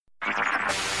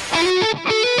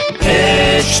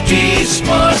HD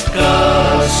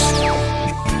Smartcast.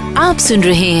 आप सुन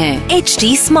रहे हैं HD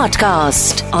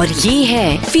Smartcast और ये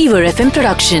है फीवर FM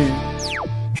प्रोडक्शन।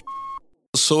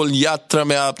 सोल यात्रा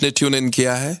में आपने ट्यून इन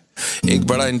किया है। एक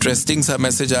बड़ा इंटरेस्टिंग सा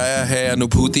मैसेज आया है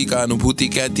अनुभूति का। अनुभूति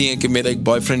कहती है कि मेरा एक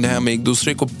बॉयफ्रेंड है, हम एक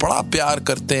दूसरे को बड़ा प्यार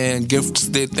करते हैं, गिफ्ट्स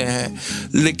देते हैं,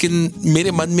 लेकिन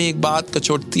मेरे मन में एक बात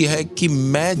कचोटती है कि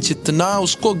मैं जितना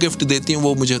उसको गिफ्ट देती हूँ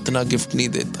वो मुझे उतना गिफ्ट नहीं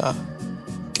देता।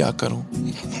 क्या करूं?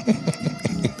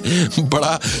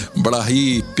 बड़ा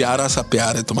ही प्यारा सा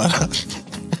प्यार है तुम्हारा।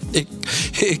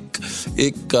 एक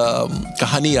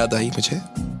कहानी याद आई मुझे।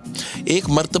 एक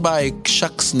मर्तबा एक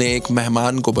शख्स ने एक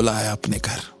मेहमान को बुलाया अपने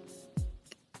घर।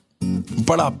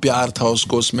 बड़ा प्यार था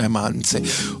उसको उस मेहमान से।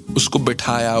 उसको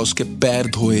बिठाया, उसके पैर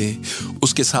धोए,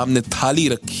 उसके सामने थाली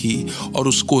रखी और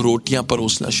उसको रोटियां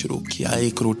परोसना शुरू किया।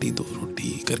 एक रोटी, दो रोटी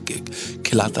करके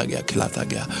खिलाता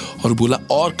गया और बोला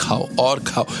और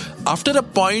खाओ। आफ्टर अ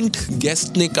पॉइंट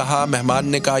गेस्ट ने कहा, मेहमान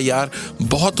ने कहा, यार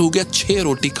बहुत हो गया, 6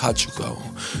 रोटी खा चुका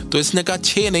हूं। तो इसने कहा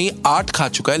 6 नहीं 8 खा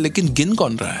चुका है, लेकिन गिन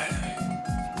कौन रहा है?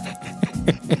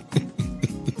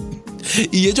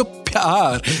 ये जो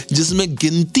प्यार जिसमें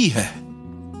गिनती है,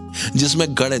 जिसमें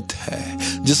गणित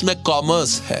है, जिसमें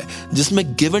कॉमर्स है, जिसमें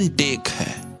गिव एंड टेक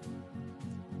है,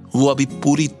 वो अभी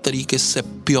पूरी तरीके से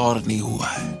प्योर नहीं हुआ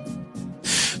है।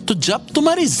 तो जब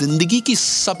तुम्हारी जिंदगी की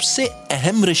सबसे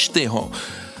अहम रिश्ते हो,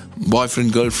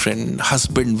 बॉयफ्रेंड गर्लफ्रेंड,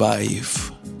 हस्बैंड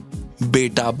वाइफ,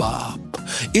 बेटा बाप,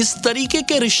 इस तरीके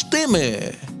के रिश्ते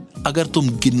में अगर तुम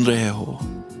गिन रहे हो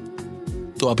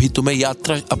तो अभी तुम्हें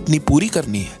यात्रा अपनी पूरी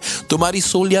करनी है। तुम्हारी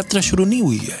सोल यात्रा शुरू नहीं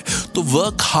हुई है। तो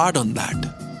वर्क हार्ड ऑन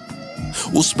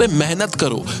दैट। उस पे मेहनत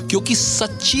करो, क्योंकि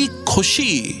सच्ची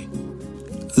खुशी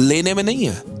लेने में नहीं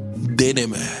है, देने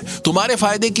में है। तुम्हारे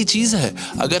फायदे की चीज है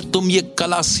अगर तुम ये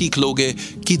कला सीख लोगे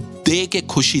कि दे के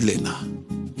खुशी लेना।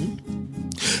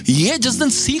 ये जिस दिन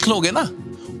सीख लोगे ना,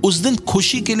 उस दिन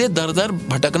खुशी के लिए दर दर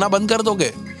भटकना बंद कर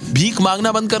दोगे। भीख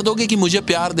मांगना बंद कर दोगे कि मुझे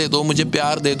प्यार दे दो,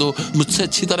 मुझसे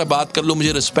अच्छी तरह बात कर लो,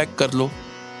 मुझे रिस्पेक्ट कर लो।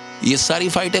 ये सारी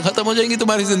फाइटें खत्म हो जाएंगी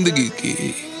तुम्हारी जिंदगी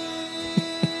की।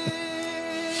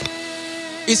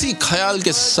 इसी ख्याल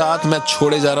के साथ मैं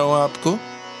छोड़े जा रहा हूं आपको।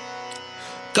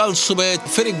 कल सुबह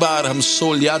फिर एक बार हम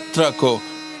सोल यात्रा को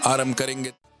आरंभ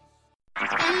करेंगे।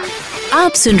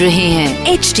 आप सुन रहे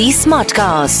हैं HD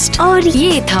Smartcast और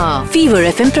ये था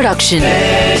fever FM production.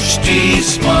 HD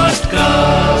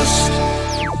Smartcast.